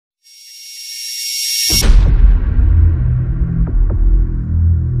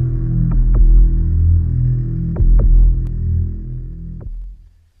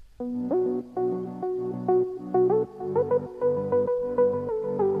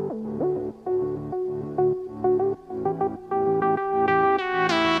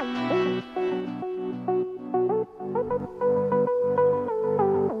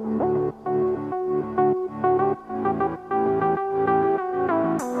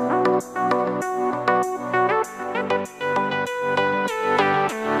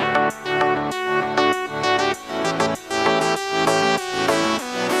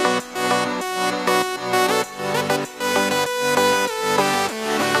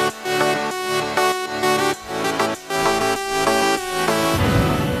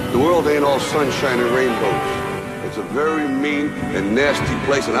world ain't all sunshine and rainbows. It's a very mean and nasty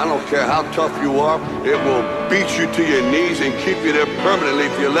place, and I don't care how tough you are, it will beat you to your knees and keep you there permanently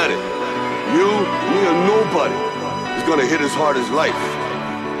if you let it. You, me, or nobody is gonna hit as hard as life.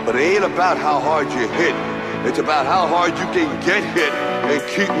 But it ain't about how hard you hit. It's about how hard you can get hit and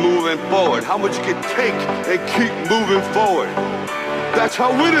keep moving forward. How much you can take and keep moving forward. That's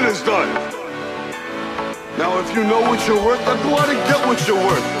how winning is done. Now, if you know what you're worth, then go out and get what you're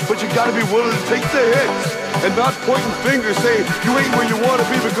worth. But you gotta be willing to take the hits and not pointing fingers saying you ain't where you wanna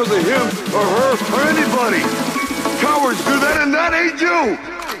be because of him or her or anybody. Cowards do that, and that ain't you.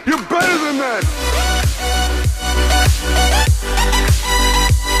 You're better than that.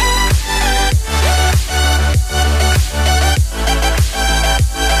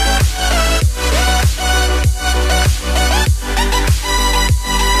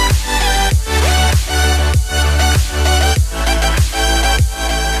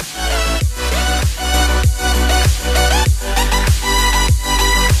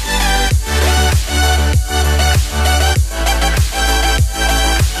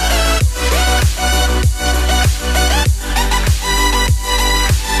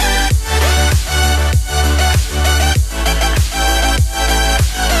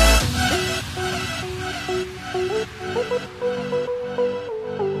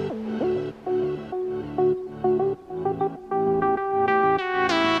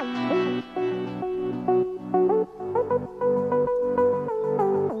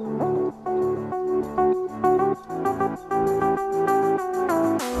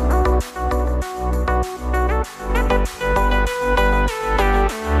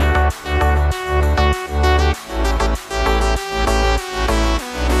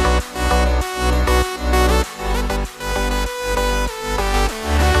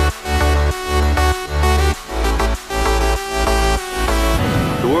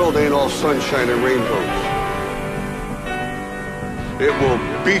 Ain't all sunshine and rainbows. It will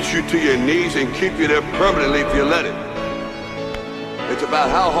beat you to your knees and keep you there permanently if you let it. It's about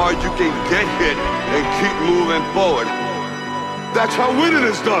how hard you can get hit and keep moving forward. That's how winning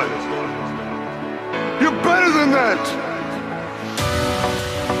is done. You're better than that.